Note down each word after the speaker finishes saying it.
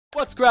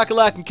What's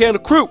CRACKALAKIN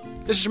CANDLE CREW?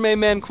 This is your main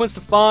man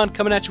Quinstafon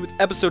coming at you with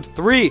episode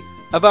 3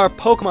 of our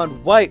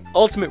Pokemon White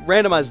Ultimate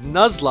Randomized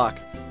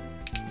Nuzlocke.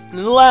 In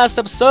the last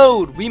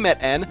episode, we met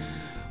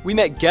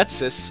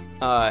Getsis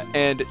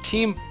and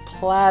Team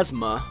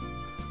Plasma,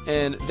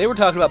 and they were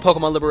talking about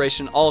Pokemon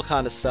liberation, all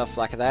kind of stuff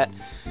like that.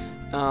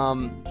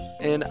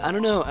 And I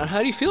don't know.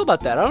 How do you feel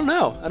about that? I don't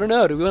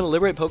know. Do we want to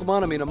liberate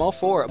Pokemon? I mean, I'm all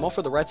for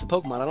the rights of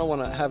Pokemon. I don't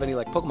want to have any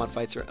like Pokemon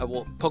fights or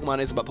well, Pokemon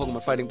is about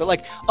Pokemon fighting, but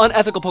like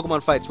unethical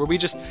Pokemon fights where we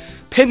just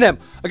pin them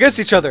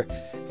against each other.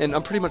 And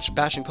I'm pretty much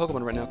bashing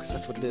Pokemon right now because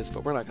that's what it is.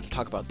 But we're not going to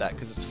talk about that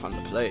because it's fun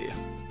to play.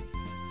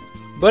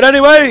 But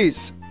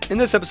anyways, in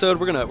this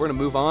episode, we're gonna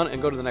move on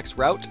and go to the next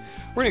route.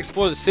 We're gonna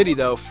explore the city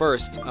though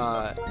first,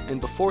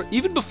 and before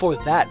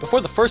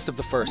the first of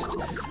the first,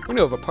 we're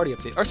gonna have a party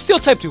update. Our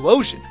Steel-type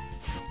Duosion,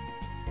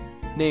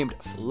 named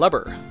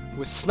Flubber,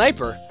 with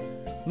Sniper,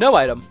 no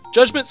item,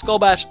 Judgment, Skull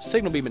Bash,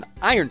 Signal Beam, and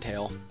Iron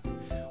Tail.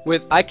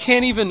 With I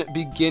can't even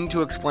begin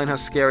to explain how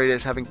scary it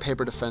is having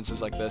paper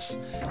defenses like this.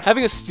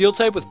 Having a Steel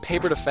type with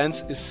paper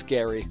defense is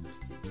scary.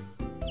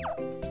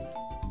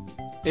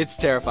 It's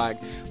terrifying.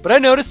 But I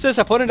noticed this,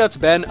 I pointed out to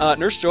Ben,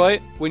 Nurse Joy,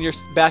 when you're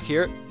back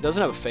here,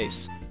 doesn't have a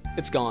face.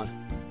 It's gone.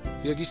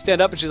 You stand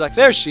up and she's like,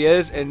 there she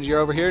is, and you're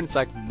over here and it's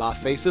like, my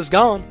face is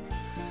gone.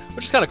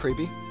 Which is kind of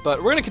creepy, but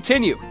we're going to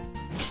continue.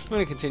 I'm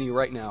going to continue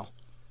right now.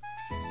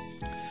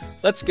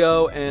 Let's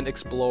go and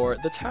explore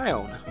the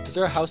town. Is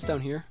there a house down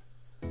here?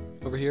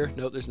 Over here?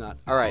 No, there's not.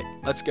 Alright,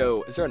 let's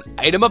go. Is there an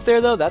item up there,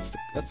 though? That's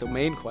the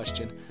main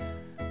question.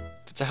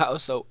 If it's a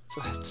house, so it's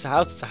a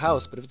house, it's a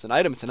house. But if it's an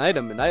item, it's an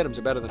item. And items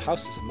are better than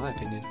houses, in my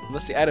opinion.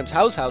 Unless the items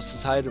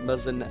houses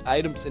items and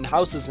items in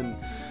houses and...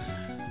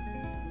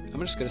 I'm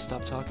just going to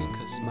stop talking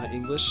because my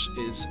English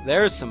is...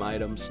 There's some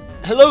items.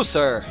 Hello,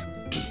 sir!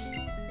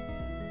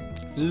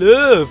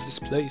 Love this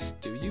place,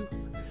 do you?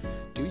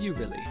 Do you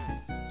really?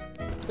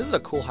 This is a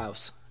cool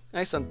house.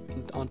 Nice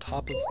on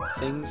top of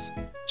things.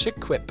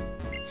 Chick-whip.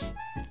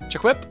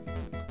 Chick-whip?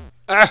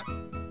 Ah!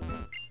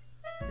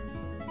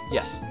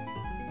 Yes.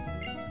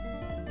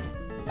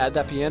 Add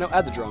that piano.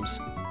 Add the drums.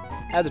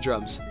 Add the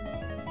drums.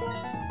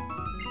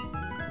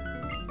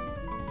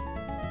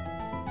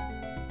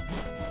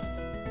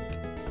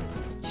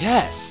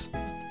 Yes!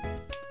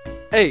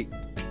 Hey!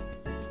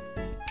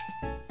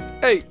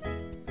 Hey!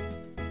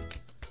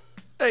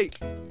 Hey!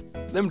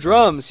 Them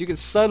drums, you can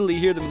subtly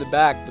hear them in the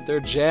back, but they're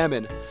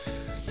jamming.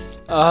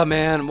 Oh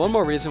man, one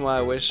more reason why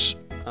I wish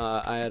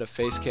I had a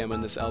face cam on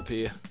this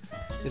LP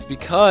is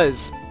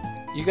because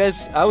you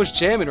guys, I was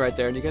jamming right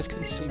there and you guys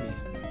couldn't see me.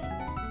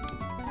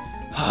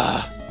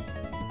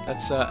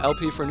 That's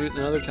LP for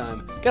another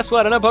time. Guess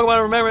what? Another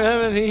Pokemon remember.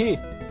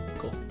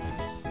 Cool.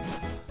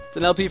 It's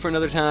an LP for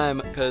another time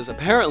because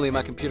apparently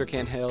my computer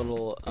can't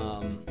handle.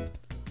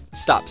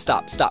 Stop!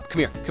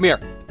 Come here!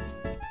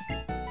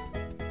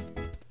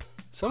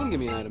 Someone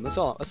give me an item. That's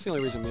all. That's the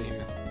only reason I'm in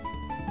here.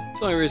 That's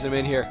the only reason I'm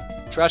in here.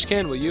 Trash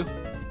can, will you?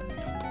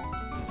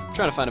 I'm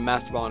trying to find a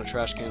Master Ball in a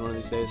trash can one of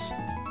these days.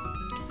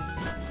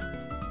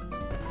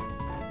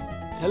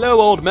 Hello,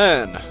 old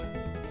man.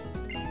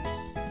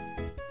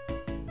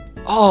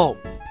 Oh,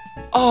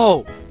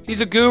 he's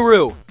a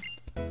guru.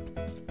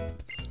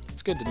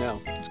 It's good to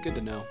know. It's good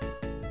to know.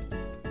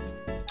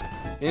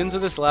 Into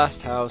this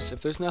last house.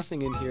 If there's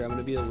nothing in here, I'm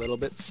gonna be a little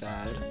bit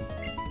sad.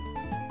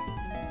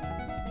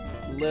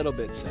 Little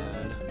bit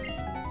sad.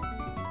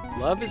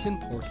 Love is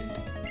important.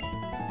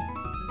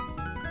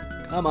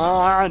 Come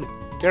on,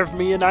 give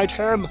me an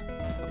item.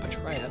 I'll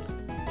betray it.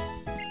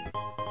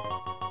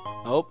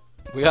 Oh,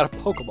 we got a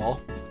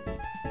Pokeball.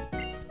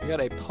 We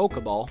got a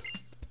Pokeball.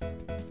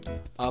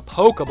 A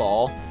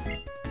Pokeball.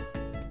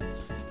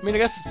 I mean, I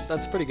guess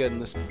that's pretty good in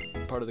this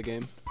part of the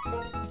game.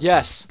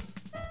 Yes.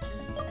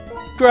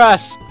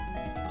 Grass.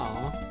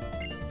 Aw.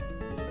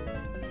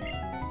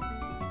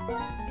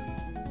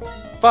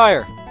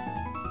 Fire.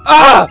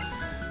 Ah!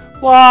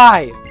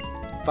 Why?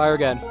 Fire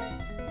again.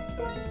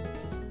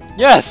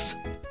 Yes!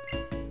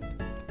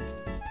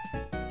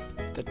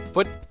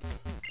 What?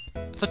 I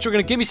thought you were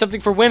gonna give me something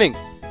for winning!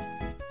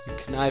 You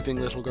conniving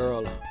little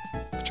girl.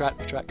 Patrat,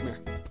 come here.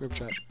 Come here,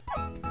 Patrat.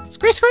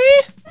 Scree!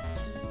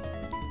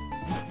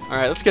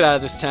 Alright, let's get out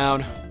of this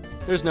town.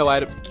 There's no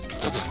item.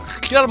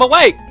 Get out of my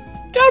way!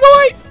 Get out of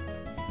my way!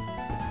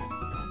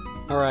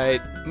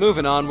 Alright,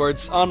 moving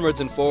onwards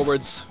and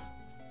forwards.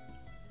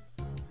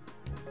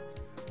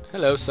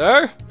 Hello,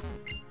 sir.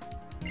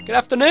 Good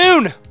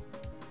afternoon.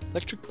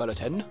 Electric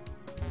bulletin.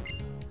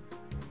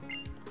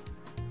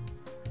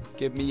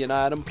 Give me an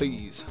item,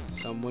 please.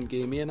 Someone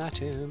give me an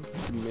item.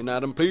 Give me an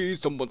item,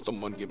 please.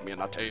 Someone give me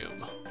an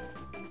item.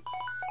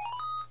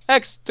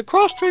 X, the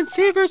cross-train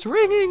saver's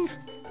ringing.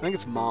 I think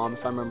it's Mom,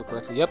 if I remember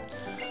correctly. Yep.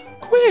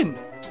 Quinn,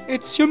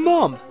 it's your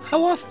mom.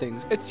 How are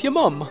things? It's your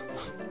mom.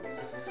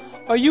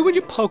 Are you and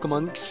your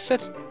Pokemon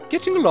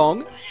getting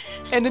along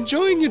and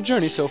enjoying your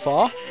journey so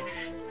far?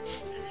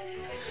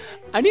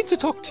 I need to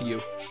talk to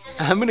you.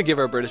 I'm gonna give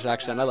her a British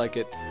accent, I like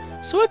it.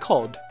 So I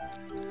called.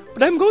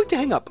 But I'm going to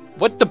hang up.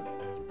 What?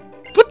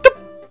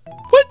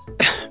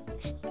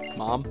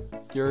 Mom,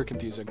 you're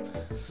confusing.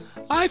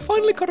 I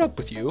finally caught up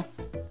with you.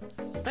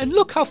 And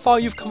look how far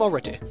you've come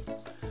already.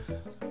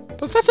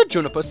 Professor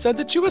Juniper said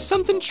that you were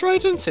something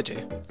Triton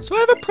City, so I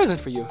have a present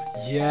for you.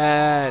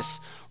 Yes!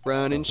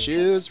 Running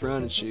shoes,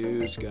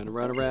 gonna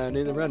run around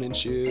in the running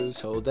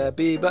shoes. Hold that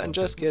B button,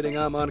 just kidding,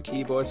 I'm on a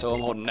keyboard, so I'm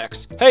holding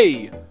X.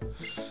 Hey!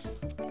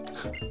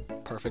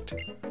 Perfect.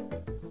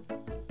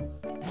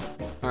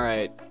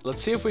 Alright,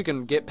 let's see if we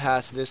can get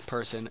past this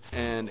person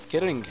and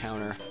get an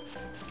encounter.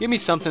 Give me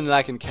something that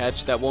I can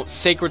catch that won't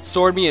Sacred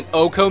Sword me and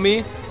Oko me.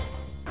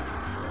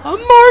 A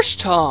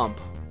Marshtomp!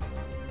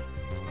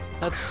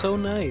 That's so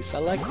nice. I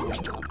like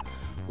Marshtomp.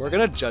 We're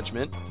gonna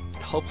Judgment.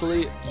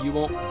 Hopefully you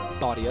won't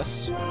body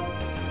us.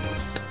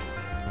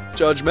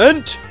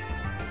 Judgment!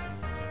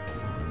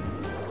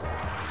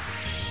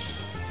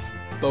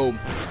 Boom.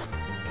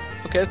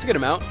 Okay, that's a good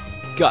amount.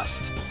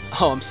 Gust.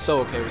 Oh, I'm so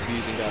okay with you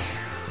using Gust.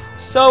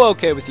 So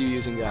okay with you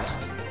using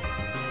Gust.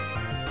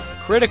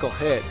 Critical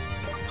hit.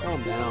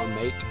 Calm down,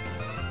 mate.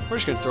 We're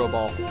just gonna throw a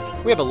ball.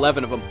 We have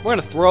 11 of them. We're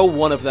gonna throw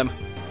one of them.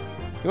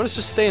 You want us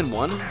to stay in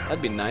one?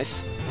 That'd be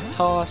nice.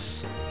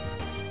 Toss.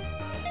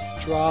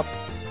 Drop.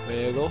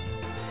 Wiggle.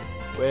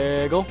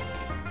 Wiggle.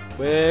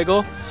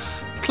 Wiggle.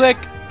 Click.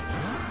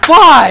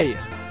 Why?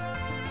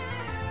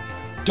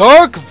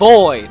 Dark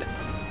Void!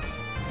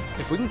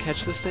 If we can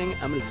catch this thing,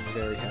 I'm gonna be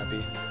very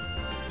happy.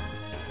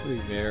 I'm gonna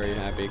be very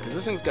happy, because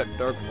this thing's got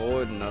Dark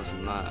Void and that's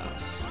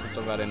nice. That's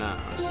very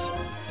nice.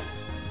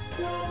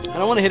 I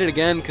don't want to hit it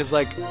again, because,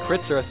 like,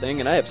 crits are a thing,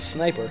 and I have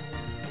Sniper.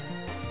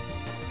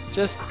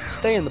 Just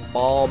stay in the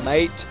ball,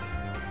 mate.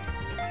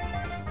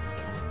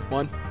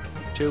 1,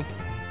 2,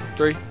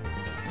 3.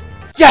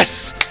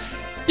 Yes!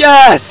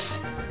 Yes!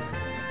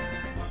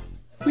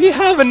 We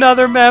have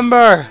another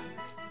member!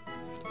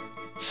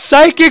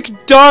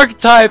 Psychic Dark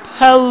type!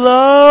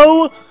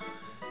 Hello?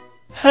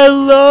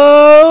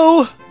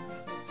 Hello?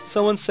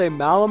 Someone say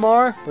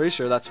Malamar? Pretty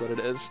sure that's what it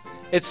is.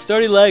 Its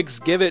sturdy legs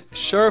give it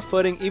sure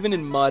footing. Even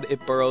in mud,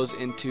 it burrows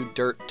into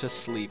dirt to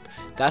sleep.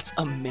 That's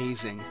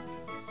amazing.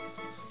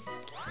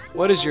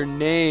 What is your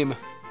name?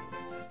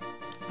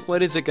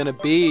 What is it gonna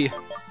be?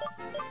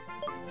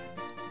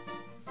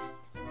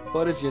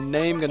 What is your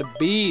name gonna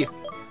be?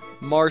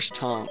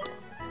 Marshtomp.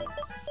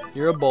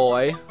 You're a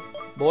boy.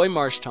 Boy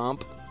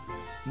Marshtomp.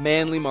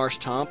 Manly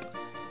Marshtomp.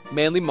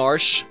 Manly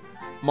Marsh.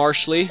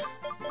 Marshly.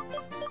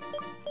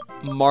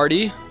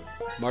 Marty.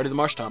 Marty the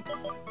Marshtomp.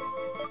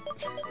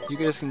 You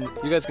guys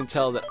can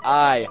tell that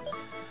I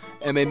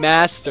am a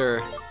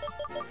master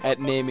at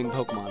naming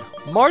Pokemon.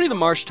 Marty the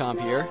Marshtomp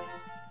here.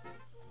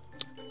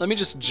 Let me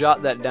just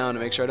jot that down to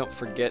make sure I don't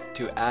forget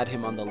to add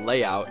him on the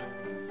layout.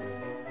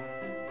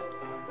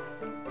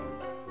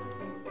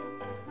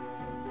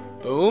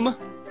 Boom.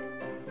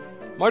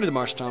 Marty the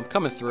Marshtomp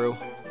coming through.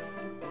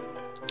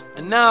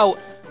 And now,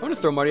 I'm going to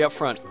throw Marty out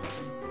front.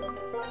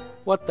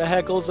 What the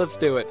heckles? Let's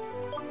do it.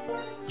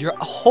 You're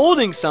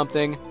holding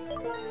something.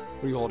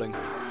 What are you holding?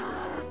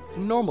 A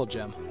normal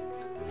gem.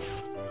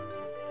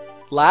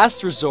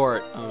 Last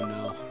resort. Oh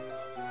no.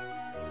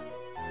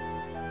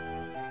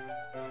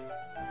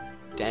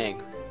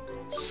 Dang.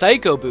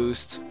 Psycho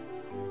Boost.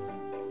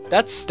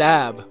 That's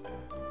Stab.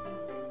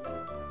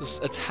 This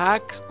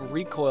attack's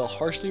recoil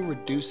harshly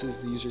reduces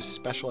the user's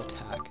special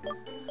attack.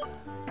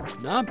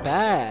 Not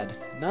bad.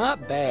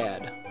 Not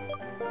bad.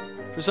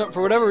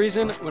 For whatever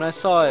reason, when I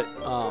saw it,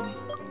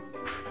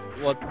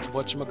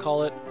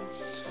 whatchamacallit?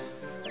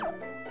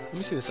 Let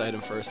me see this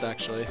item first,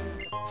 actually,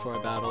 before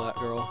I battle that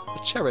girl.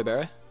 A cherry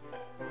berry.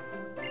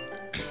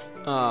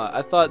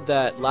 I thought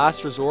that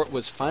Last Resort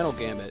was Final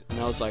Gambit, and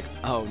I was like,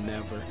 oh,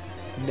 never.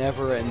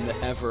 Never in the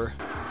ever.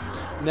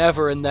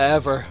 Never in the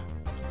ever.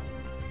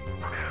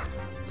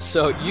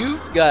 So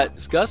you've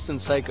got Gust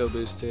and Psycho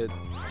Boost to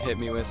hit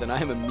me with, and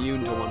I am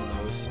immune to one of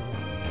those.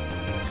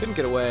 Couldn't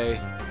get away.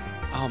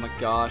 Oh my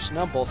gosh,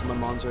 now both of my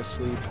mons are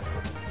asleep.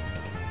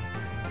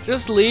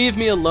 Just leave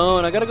me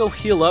alone. I gotta go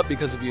heal up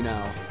because of you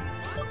now.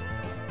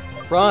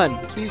 Run,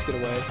 please get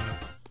away.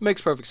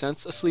 Makes perfect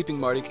sense. A sleeping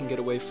Marty can get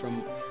away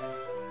from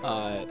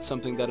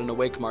something that an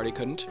awake Marty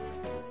couldn't.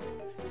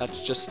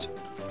 That's just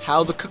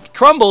how the cookie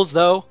crumbles,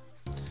 though.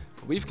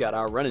 But we've got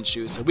our running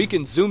shoes, so we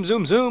can zoom,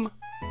 zoom, zoom.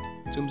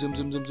 Zoom, zoom,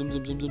 zoom, zoom, zoom,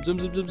 zoom, zoom, zoom,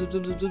 zoom, zoom, zoom,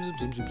 zoom, zoom, zoom,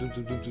 zoom, zoom,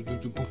 zoom,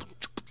 zoom, zoom, zoom.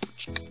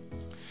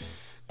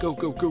 Go,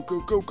 go, go,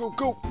 go, go, go,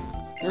 go.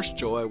 Nurse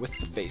Joy with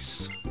the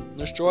face.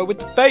 Nurse Joy with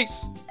the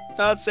face.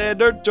 Not saying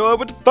Nurse Joy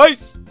with the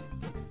face.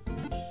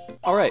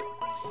 Alright.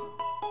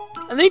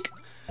 I think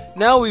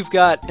now we've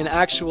got an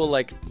actual,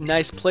 like,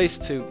 nice place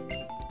to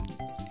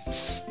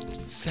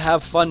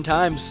have fun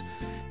times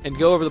and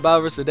go over the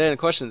Battle versus the Day and the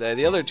Question of the Day.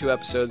 The other two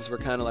episodes were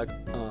kind of like,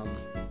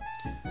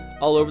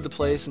 all over the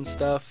place and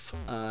stuff.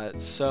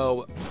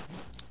 So,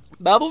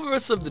 Battle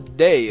versus of the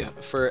Day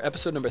for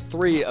episode number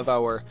 3 of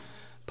our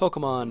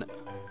Pokemon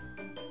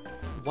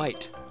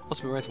White.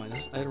 Ultimate Rights Mind.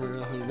 I didn't really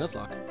know who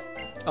Nuzlocke.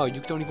 Oh, you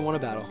don't even want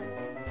to battle.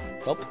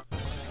 Well,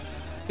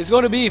 it's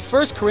going to be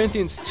 1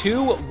 Corinthians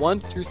 2, 1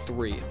 through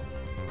 3.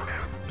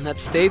 And that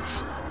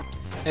states,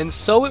 and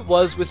so it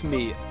was with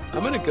me. I'm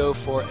going to go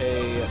for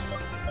a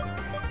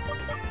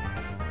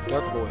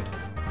Dark Void.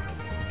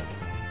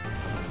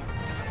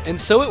 And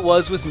so it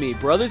was with me,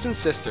 brothers and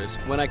sisters.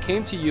 When I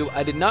came to you,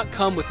 I did not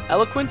come with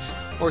eloquence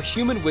or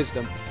human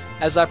wisdom,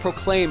 as I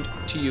proclaimed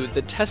to you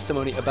the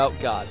testimony about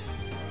God.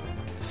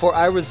 For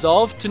I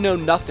resolved to know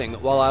nothing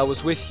while I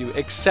was with you,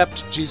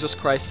 except Jesus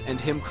Christ and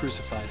Him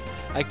crucified.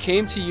 I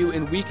came to you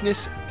in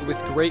weakness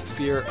with great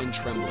fear and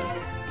trembling.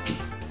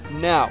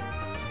 Now,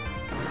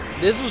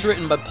 this was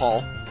written by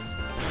Paul.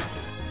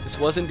 This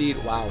was indeed,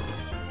 wow.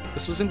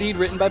 This was indeed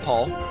written by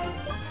Paul.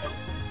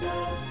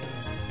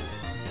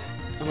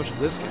 How much is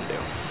this gonna do?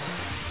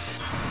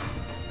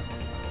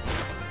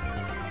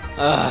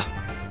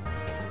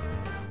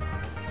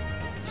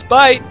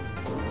 Spite!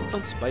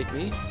 Don't spite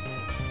me.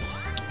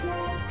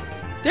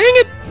 Dang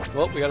it!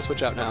 Well, we gotta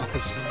switch out now,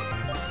 because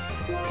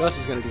Gus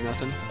is gonna do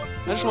nothing.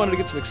 I just wanted to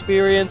get some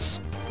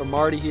experience from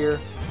Marty here.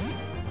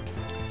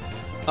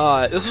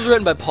 This was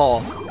written by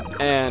Paul,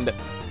 and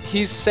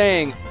he's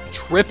saying,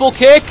 triple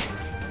kick?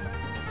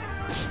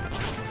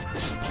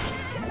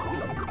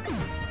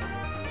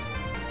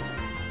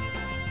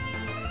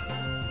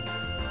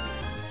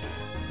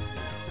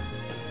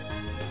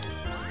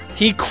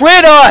 He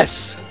crit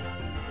us!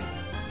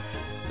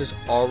 There's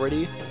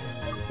already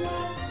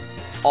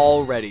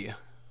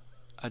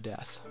a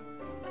death.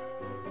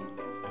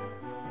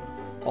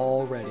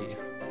 Already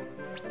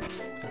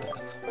a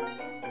death.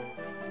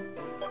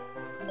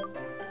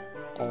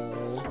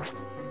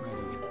 Already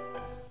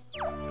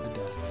a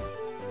death.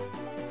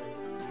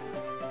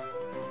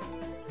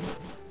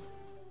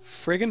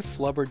 Friggin'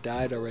 Flubber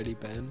died already,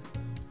 Ben.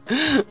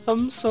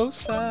 I'm so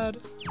sad.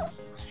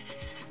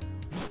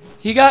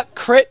 He got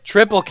crit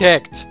triple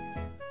kicked.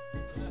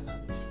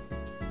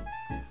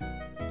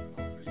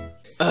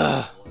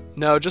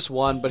 No, just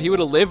one, but he would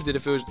have lived it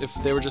if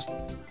they were just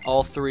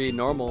all three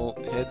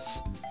normal hits.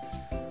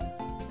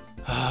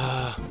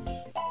 Now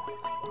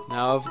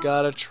I've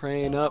got to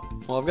train up.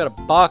 Well, I've got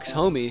to box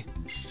homie.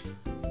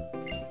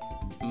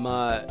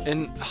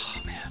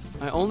 Oh man,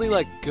 my only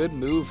like good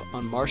move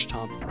on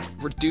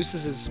Marshtomp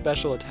reduces his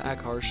special attack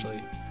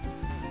harshly.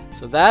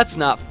 So that's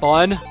not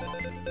fun.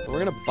 But we're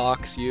gonna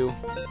box you.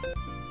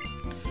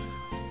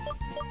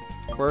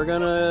 We're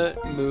gonna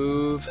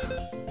move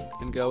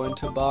and go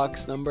into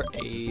box number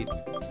 8.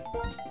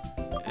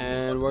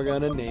 And we're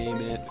gonna name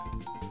it.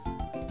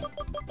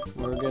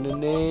 We're gonna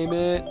name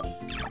it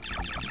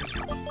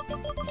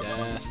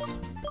Death.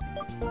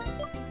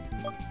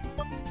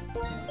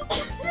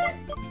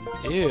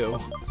 Ew,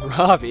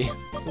 Robbie,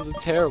 that was a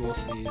terrible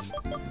sneeze.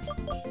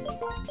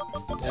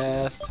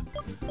 Death.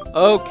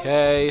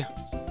 Okay.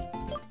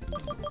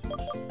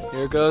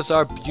 Here goes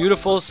our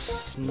beautiful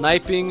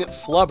sniping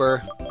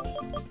Flubber.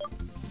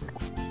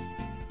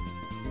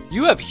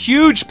 You have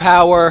huge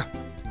power!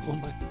 Oh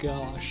my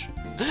gosh.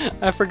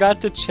 I forgot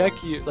to check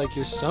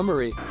your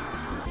summary.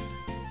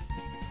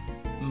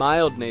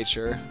 Mild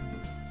nature.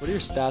 What are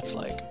your stats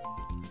like?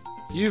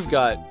 You've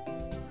got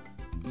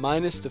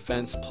minus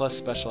defense plus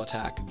special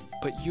attack.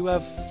 But you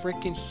have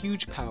freaking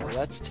huge power.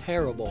 That's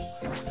terrible.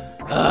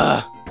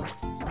 Ugh.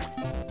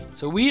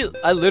 So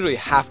I literally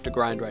have to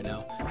grind right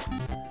now.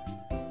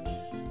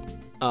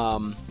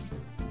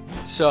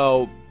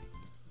 So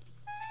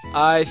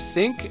I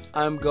think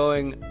I'm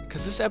going,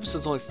 because this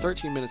episode's only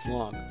 13 minutes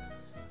long.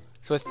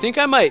 So I think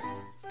I might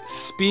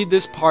speed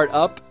this part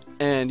up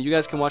and you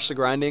guys can watch the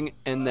grinding,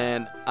 and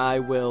then I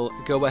will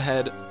go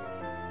ahead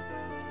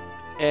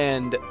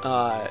and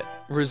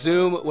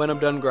resume when I'm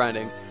done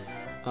grinding.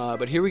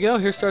 But here we go,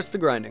 here starts the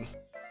grinding.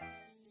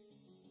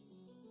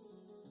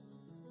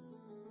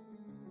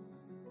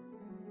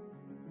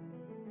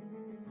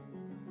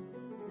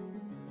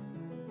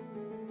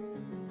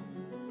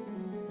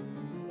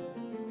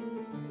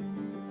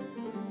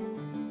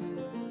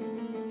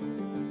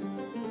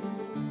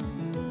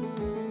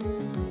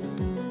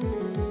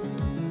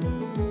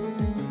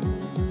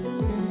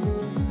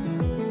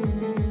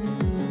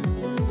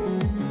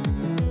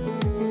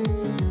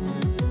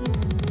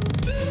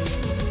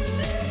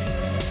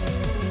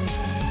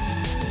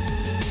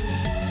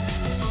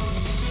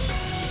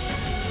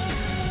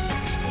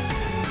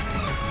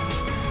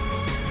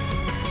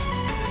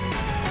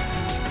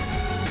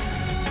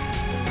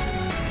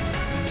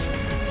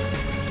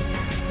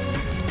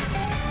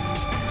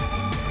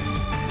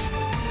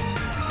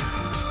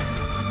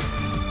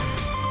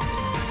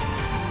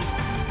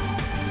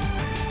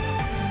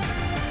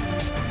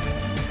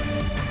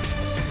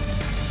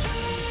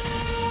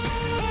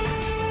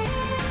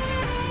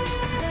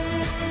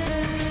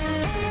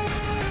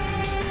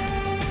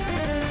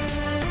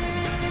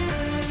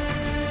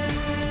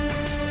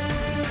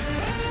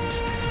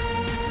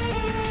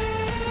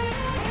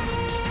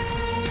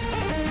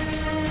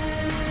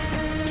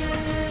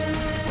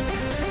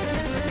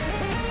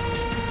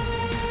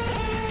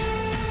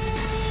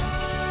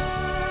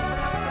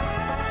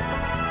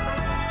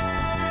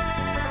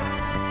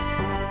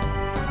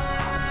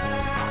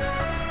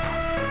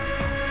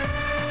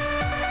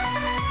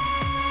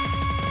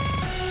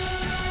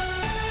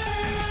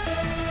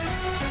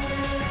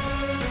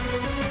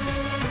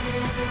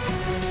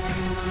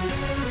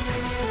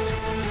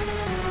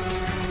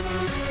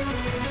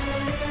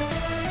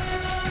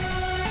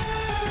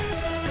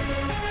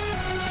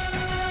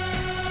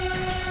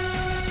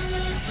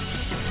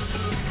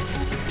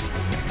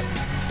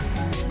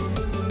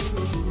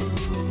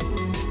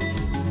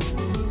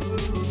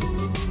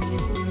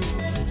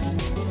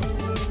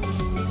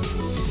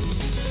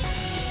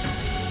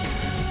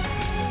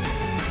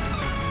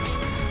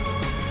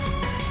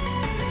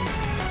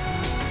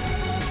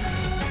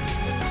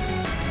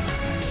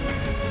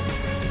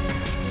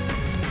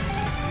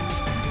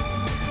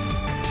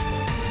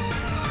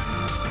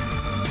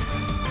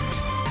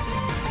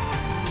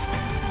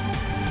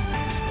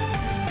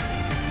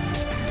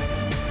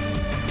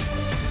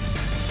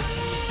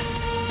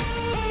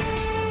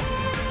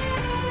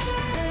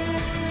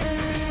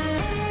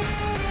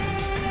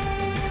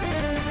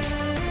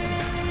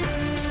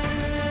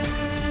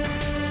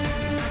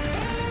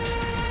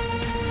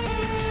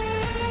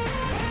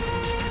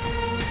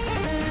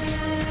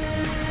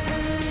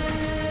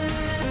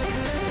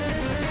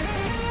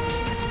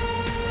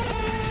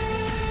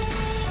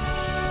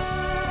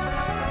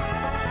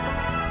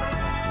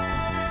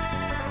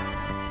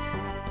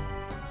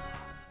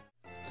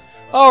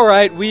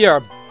 Alright, we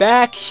are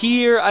back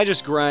here. I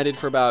just grinded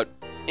for about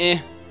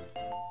 10,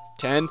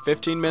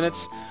 15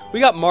 minutes. We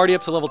got Marty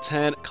up to level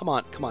 10. Come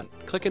on, come on.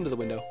 Click into the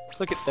window.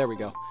 Click it. There we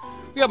go.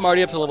 We got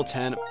Marty up to level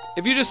 10.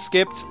 If you just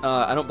skipped,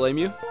 I don't blame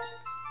you.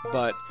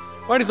 But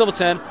Marty's level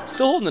 10.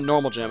 Still holding the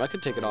normal gem. I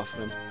could take it off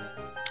of him.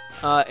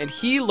 And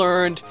he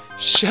learned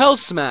Shell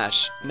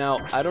Smash.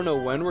 Now, I don't know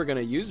when we're going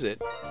to use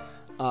it.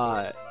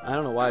 I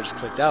don't know why I just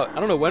clicked out. I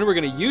don't know when we're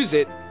going to use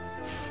it.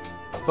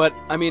 But,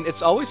 I mean,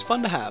 it's always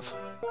fun to have.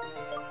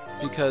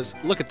 Because,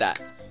 look at that.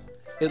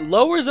 It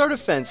lowers our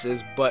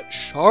defenses, but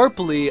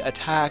sharply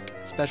attack,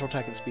 special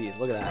attack, and speed.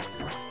 Look at that.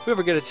 If we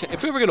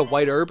ever get a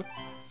white herb,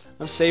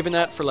 I'm saving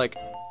that for, like,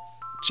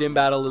 Gym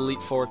Battle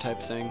Elite 4 type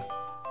thing.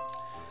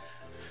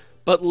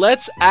 But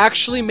let's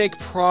actually make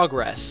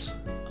progress.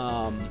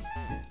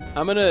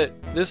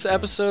 This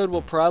episode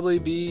will probably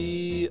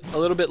be a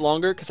little bit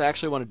longer because I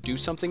actually want to do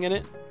something in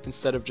it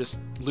instead of just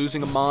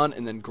losing a mon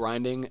and then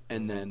grinding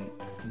and then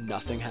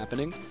nothing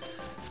happening.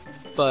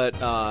 But,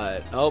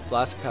 oh,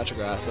 last patch of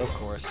grass, of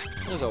course.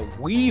 There's a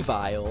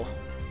Weavile.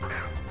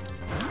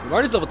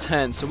 Marty's level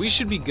 10, so we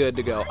should be good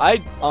to go.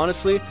 I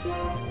honestly,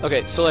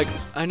 okay, so like,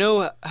 I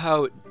know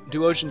how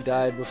Duocean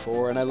died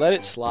before and I let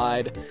it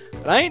slide,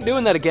 but I ain't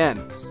doing that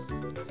again.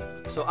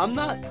 So I'm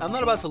not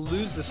about to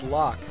lose this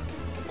lock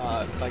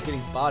by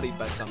getting bodied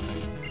by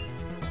something.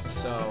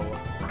 So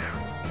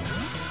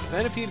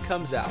Venipede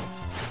comes out.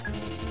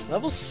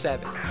 Level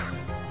 7.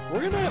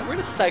 We're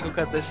gonna Psycho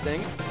Cut this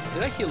thing.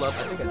 Did I heal up?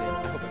 I think I did.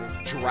 I hope I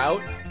did.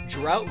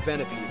 Drought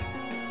Venipede.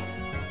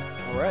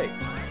 Alright.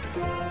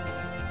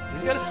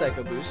 You got a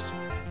Psycho Boost.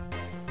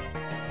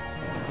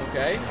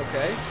 Okay,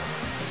 okay.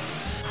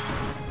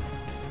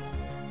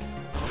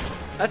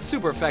 That's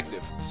super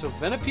effective. So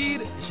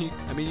Venipede,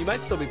 I mean, you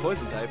might still be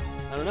Poison type.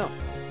 I don't know.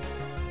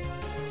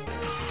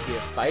 Be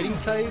a Fighting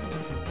type?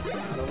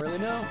 I don't really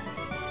know.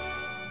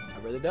 I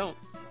really don't.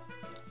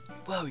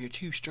 Whoa, you're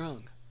too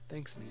strong.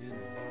 Thanks, man.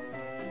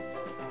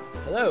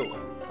 Hello.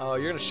 Oh,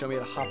 you're gonna show me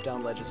how to hop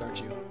down ledges, aren't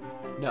you?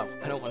 No,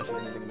 I don't want to see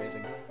anything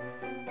amazing.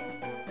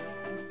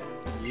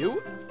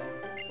 You?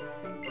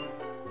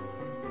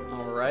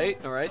 All right.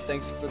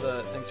 Thanks for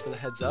the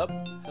heads up.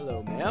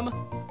 Hello, ma'am.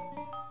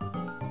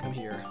 Come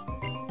here.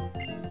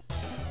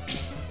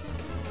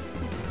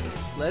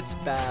 Let's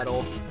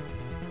battle.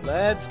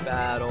 Let's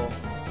battle.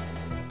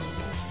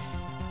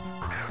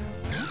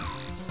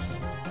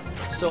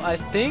 So I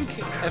think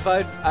if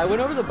I went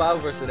over the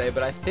Bible verse today,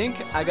 but I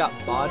think I got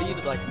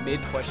bodied like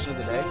mid question of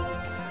the day,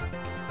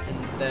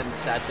 and then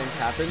sad things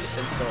happened,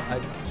 and so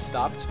I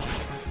stopped.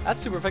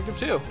 That's super effective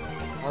too.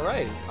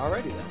 Alrighty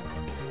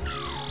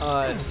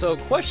then. So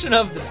question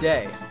of the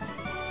day.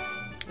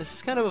 This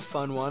is kind of a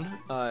fun one,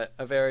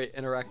 a very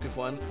interactive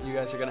one. You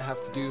guys are gonna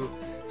have to do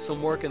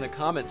some work in the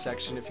comment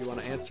section if you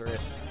want to answer it.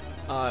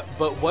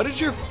 But what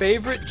is your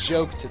favorite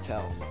joke to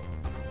tell?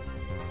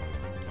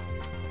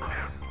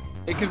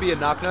 It can be a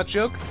knock-knock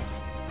joke.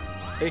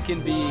 It can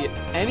be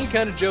any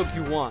kind of joke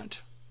you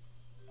want.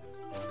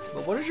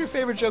 But what is your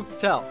favorite joke to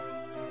tell?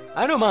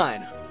 I know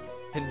mine.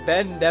 And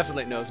Ben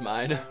definitely knows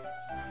mine.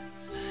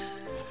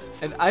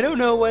 And I don't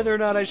know whether or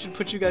not I should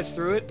put you guys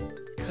through it,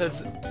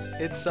 because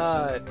it's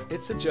a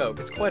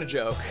joke. It's quite a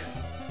joke.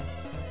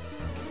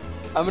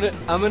 I'm gonna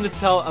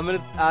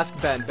ask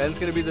Ben. Ben's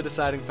gonna be the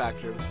deciding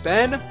factor.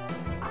 Ben,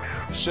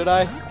 should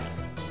I?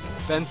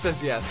 Ben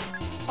says yes.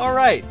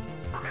 Alright.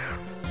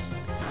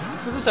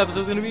 So this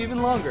episode's gonna be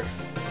even longer.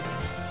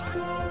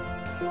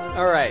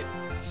 Alright,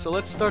 so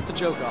let's start the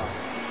joke off.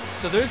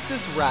 So there's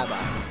this rabbi,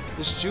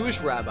 this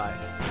Jewish rabbi,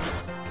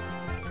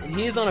 and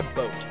he is on a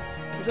boat.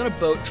 He's on a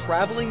boat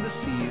traveling the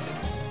seas,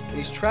 and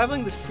he's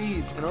traveling the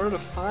seas in order to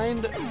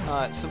find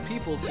some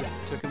people to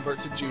convert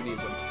to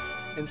Judaism.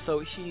 And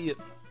so he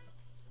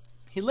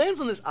lands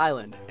on this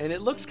island, and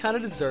it looks kind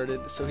of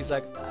deserted, so he's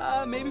like,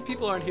 maybe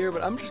people aren't here,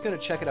 but I'm just gonna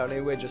check it out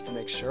anyway just to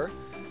make sure.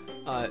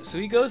 So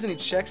he goes and he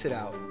checks it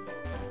out.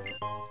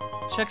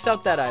 Checks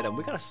out that item.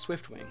 We got a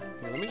Swiftwing.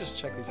 Here, let me just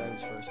check these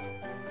items first.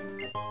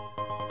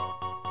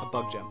 A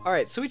bug gem.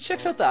 Alright, so he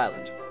checks out the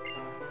island.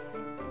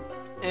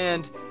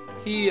 And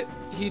he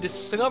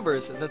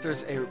discovers that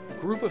there's a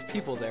group of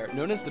people there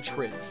known as the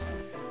Trids.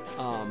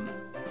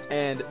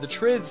 And the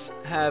Trids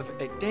have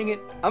a... Dang it.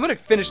 I'm going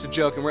to finish the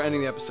joke and we're ending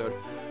the episode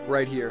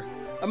right here.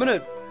 I'm going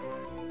to...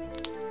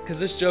 Because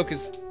this joke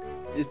is...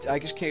 I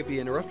just can't be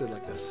interrupted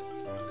like this.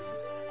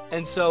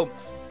 And so...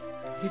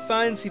 He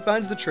finds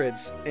the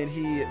Trids and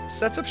he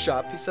sets up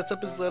shop. He sets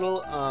up his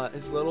little what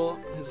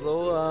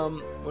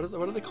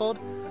are they called?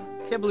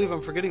 I can't believe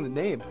I'm forgetting the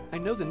name. I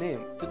know the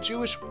name. The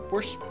Jewish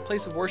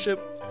place of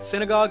worship,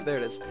 synagogue. There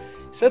it is.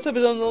 He sets up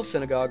his own little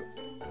synagogue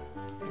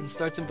and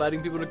starts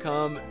inviting people to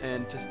come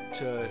and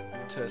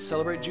to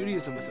celebrate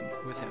Judaism with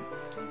him.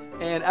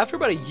 And after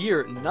about a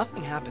year,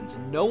 nothing happens.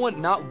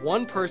 Not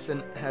one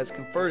person has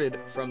converted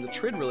from the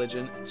Trid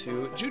religion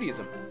to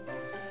Judaism.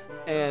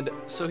 And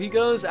so he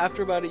goes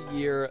after about a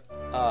year,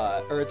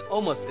 or it's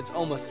almost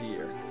a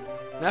year.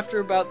 And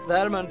after about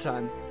that amount of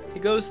time, he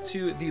goes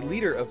to the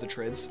leader of the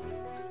Trids,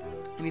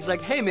 and he's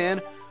like, "Hey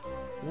man,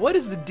 what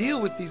is the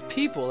deal with these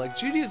people? Like,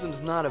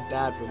 Judaism's not a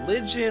bad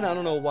religion. I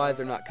don't know why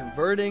they're not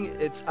converting.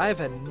 I've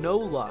had no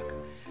luck.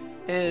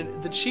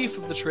 And the chief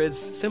of the Trids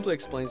simply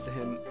explains to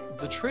him,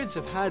 the Trids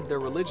have had their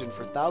religion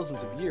for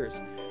thousands of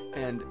years,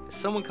 and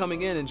someone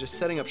coming in and just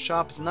setting up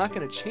shop is not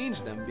going to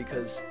change them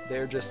because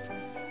they're just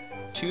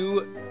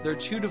too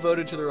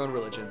devoted to their own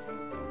religion.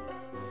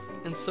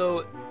 And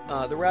so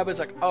the rabbi's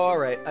like, oh, all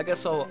right, I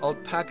guess I'll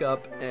pack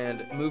up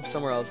and move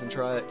somewhere else and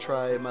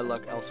try my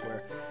luck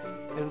elsewhere.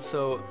 And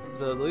so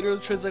the leader of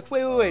the Trid's like,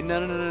 wait,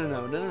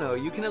 no,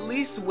 you can at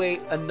least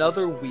wait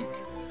another week,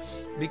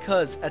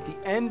 because at the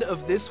end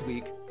of this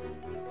week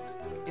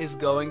is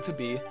going to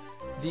be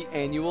the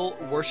annual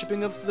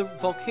worshipping of the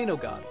volcano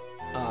god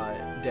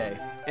day,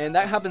 and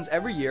that happens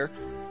every year.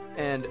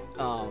 And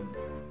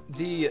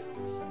the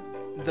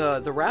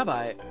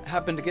rabbi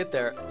happened to get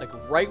there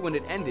like right when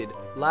it ended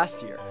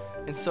last year,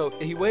 and so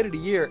he waited a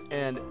year,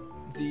 and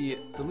the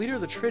leader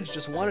of the Trids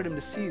just wanted him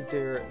to see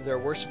their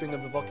worshipping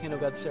of the volcano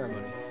god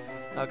ceremony,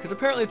 because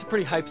apparently it's a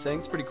pretty hype thing.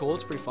 It's pretty cool.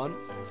 It's pretty fun.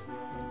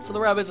 So the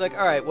rabbi's like,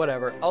 all right,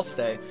 whatever, I'll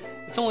stay.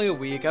 It's only a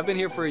week. I've been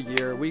here for a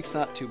year. A week's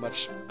not too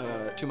much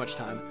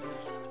time.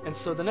 And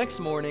so the next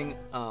morning,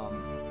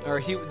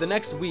 the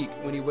next week,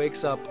 when he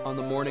wakes up on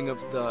the morning of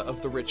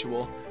the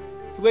ritual,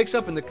 he wakes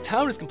up and the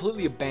town is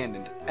completely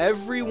abandoned.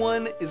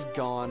 Everyone is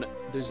gone.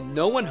 There's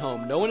no one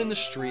home, no one in the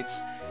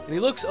streets. And he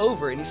looks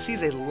over and he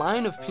sees a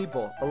line of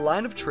people, a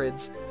line of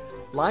Trids,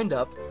 lined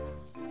up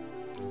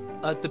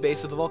at the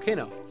base of the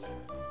volcano.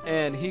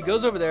 And he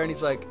goes over there and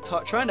he's like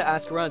trying to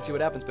ask around and see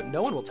what happens, but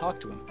no one will talk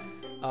to him.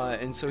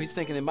 And so he's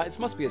thinking it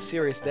must be a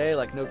serious day,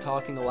 like no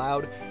talking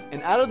allowed.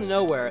 And out of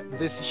nowhere,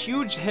 this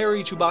huge,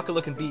 hairy,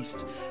 Chewbacca-looking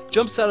beast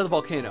jumps out of the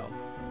volcano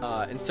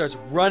and starts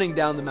running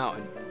down the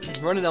mountain,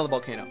 running down the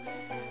volcano.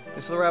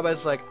 And so the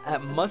rabbi's like,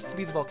 that must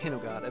be the volcano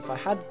god. If I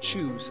had to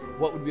choose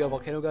what would be a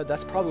volcano god,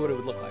 that's probably what it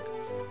would look like.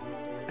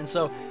 And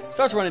so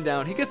starts running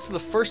down. He gets to the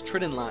first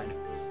Trid in line.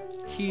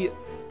 He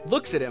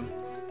looks at him,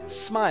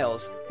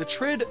 smiles. The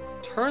Trid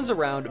turns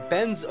around,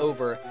 bends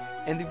over,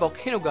 and the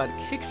volcano god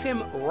kicks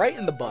him right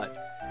in the butt.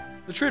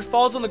 The Trid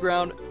falls on the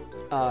ground,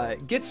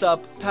 gets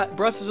up,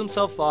 brushes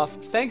himself off,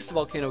 thanks the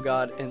volcano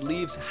god, and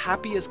leaves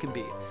happy as can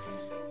be.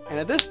 And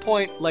at this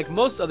point, like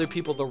most other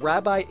people, the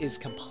rabbi is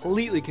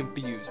completely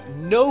confused.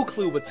 No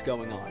clue what's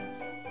going on.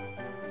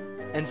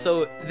 And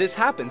so this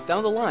happens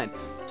down the line.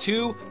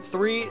 2,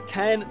 3,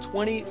 10,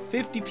 20,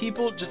 50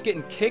 people just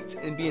getting kicked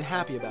and being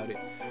happy about it.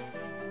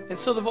 And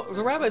so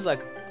the rabbi's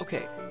like,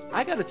 okay,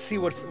 I gotta see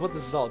what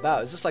this is all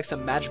about. Is this like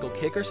some magical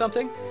kick or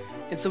something?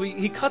 And so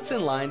he cuts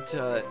in line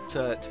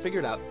to figure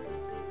it out.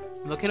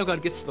 The volcano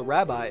god gets to the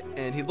rabbi,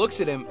 and he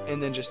looks at him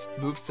and then just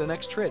moves to the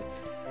next Trid.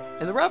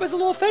 And the rabbi's a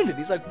little offended.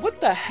 He's like,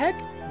 what the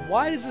heck?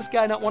 Why does this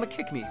guy not want to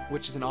kick me?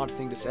 Which is an odd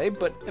thing to say,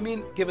 but I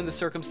mean, given the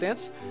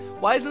circumstance,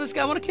 why doesn't this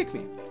guy want to kick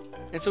me?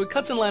 And so he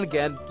cuts in line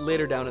again,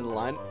 later down in the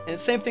line, and the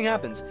same thing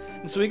happens.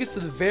 And so he gets to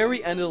the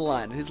very end of the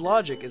line, and his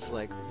logic is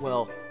like,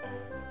 well,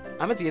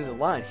 I'm at the end of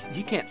the line.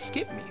 He can't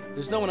skip me.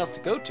 There's no one else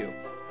to go to.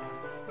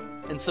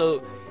 And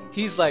so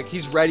he's like,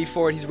 he's ready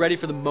for it. He's ready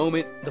for the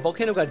moment. The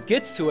volcano god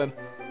gets to him,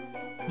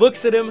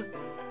 looks at him,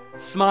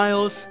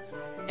 smiles,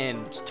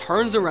 and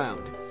turns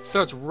around.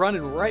 Starts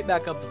running right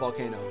back up the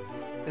volcano.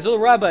 And so the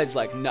rabbi's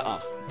like,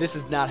 nuh-uh, this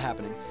is not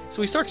happening.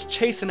 So he starts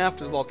chasing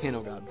after the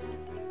volcano god.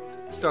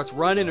 Starts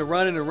running and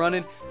running and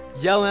running,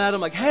 yelling at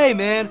him like, hey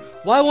man,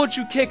 why won't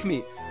you kick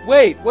me?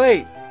 Wait.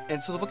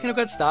 And so the volcano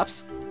god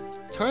stops,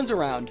 turns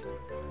around,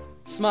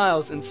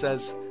 smiles, and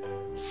says,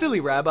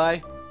 silly rabbi,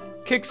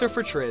 kicks her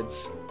for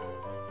Trids.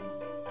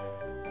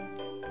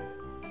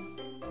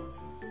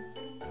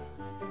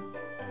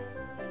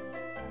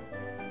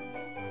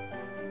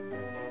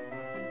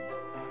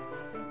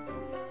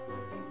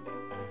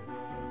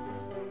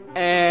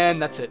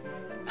 And that's it.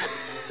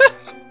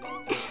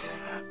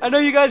 I know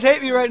you guys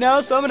hate me right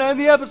now, so I'm gonna end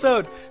the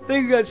episode.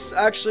 Thank you guys.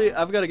 Actually,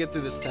 I've got to get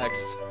through this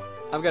text.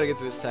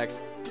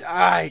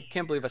 I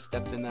can't believe I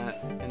stepped in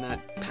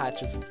that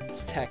patch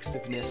of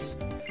textiveness.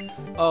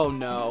 Oh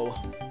no.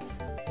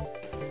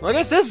 Well, I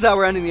guess this is how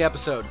we're ending the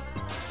episode.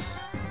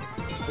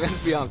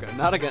 Against Bianca,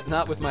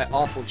 not with my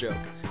awful joke.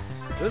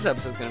 This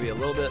episode's gonna be a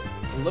little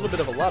bit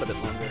of a lot of it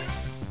longer.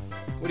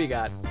 What do you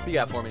got? What do you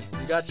got for me?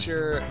 You got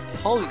your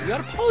you got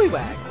a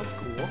Poliwag. That's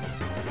cool.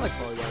 I like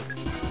Poliwag.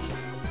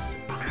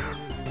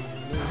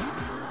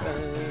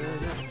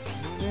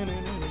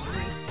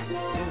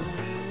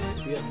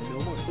 We have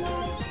no more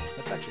saves.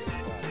 That's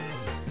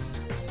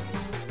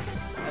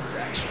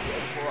actually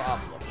a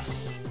problem.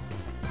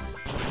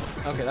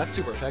 Okay, that's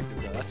super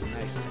effective though. That's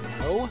nice to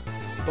know.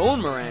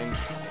 Bone Meringue.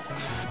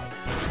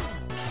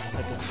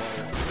 That does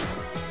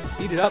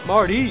better. Heat it up,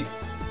 Marty.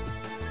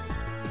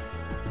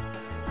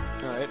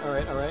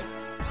 Alright.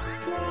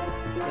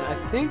 And I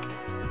think,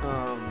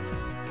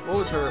 what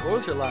was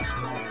her last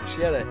Pokemon?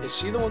 She had is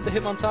she the one with the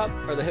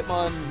Hitmontop? Or the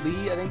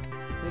Hitmonlee, I think?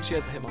 I think she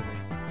has the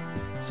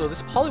Hitmonlee. So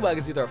this Poliwag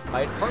is either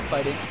part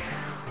fighting,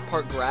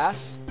 part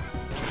grass,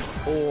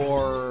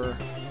 or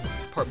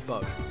part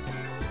bug.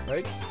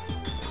 Right?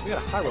 We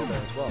got a Hyro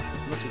there as well.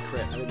 Unless we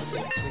crit. I didn't see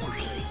it. I think we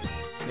crit.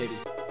 Maybe.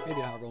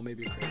 Maybe a hot roll,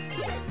 maybe a crit.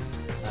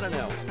 I don't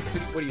know.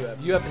 What do you have?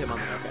 You have him on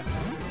there, okay.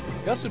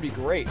 Gust would be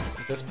great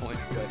at this point,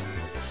 but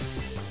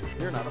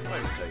you're not a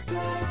fire type.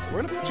 So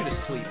we're gonna put you to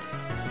sleep.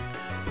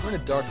 We're gonna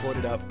Dark Void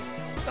it up.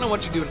 I don't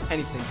want you doing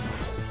anything to me.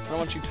 I don't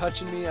want you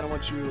touching me. I don't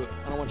want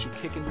you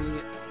kicking me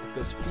with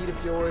those feet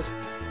of yours.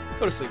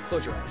 Go to sleep.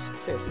 Close your eyes.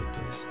 Stay asleep,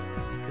 please.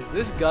 Because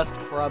this Gust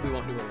probably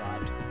won't do a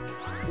lot.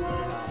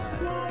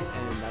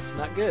 And that's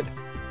not good.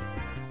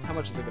 How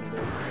much is it gonna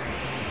do?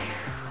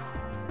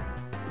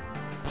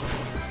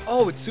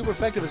 Oh, it's super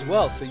effective as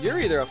well. So you're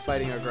either a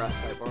fighting or grass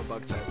type or a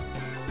bug type.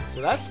 So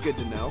that's good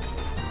to know.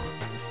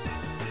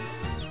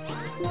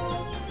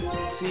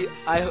 See,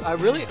 I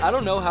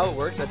don't know how it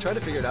works. I tried to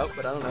figure it out,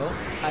 but I don't know.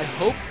 I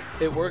hope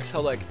it works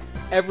how like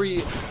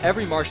every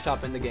Marsh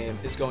top in the game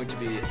is going to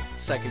be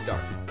Psychic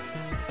Dark.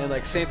 And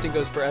like same thing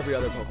goes for every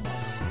other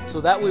Pokemon. So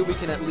that way we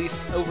can at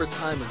least over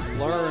time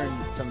learn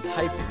some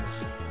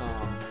typings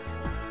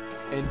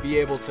and be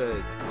able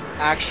to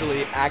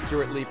actually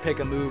accurately pick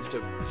a move to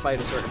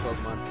fight a certain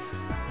Pokemon.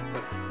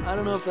 But I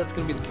don't know if that's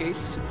going to be the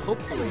case.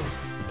 Hopefully.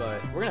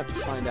 But we're going to have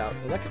to find out.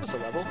 Will that give us a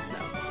level?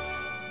 No.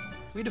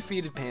 We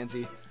defeated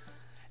Pansy.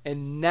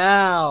 And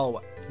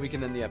now we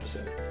can end the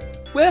episode.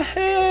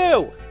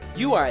 Woohoo!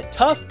 You are a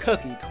tough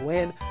cookie,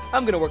 Quinn.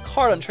 I'm going to work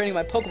hard on training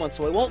my Pokemon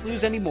so I won't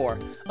lose any more.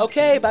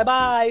 Okay,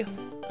 bye-bye.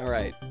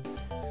 Alright.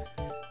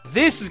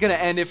 This is going to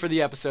end it for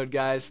the episode,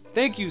 guys.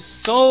 Thank you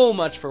so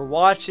much for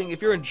watching.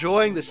 If you're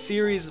enjoying the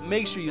series,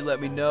 make sure you let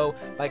me know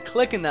by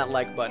clicking that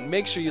like button.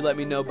 Make sure you let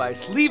me know by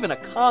leaving a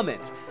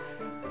comment.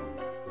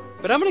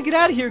 But I'm going to get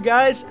out of here,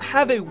 guys.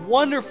 Have a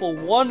wonderful,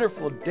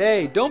 wonderful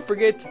day. Don't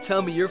forget to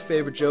tell me your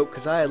favorite joke,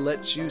 because I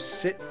let you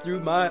sit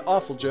through my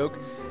awful joke.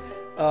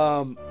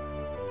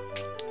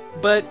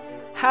 But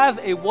have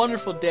a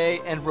wonderful day,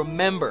 and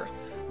remember,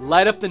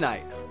 light up the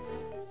night.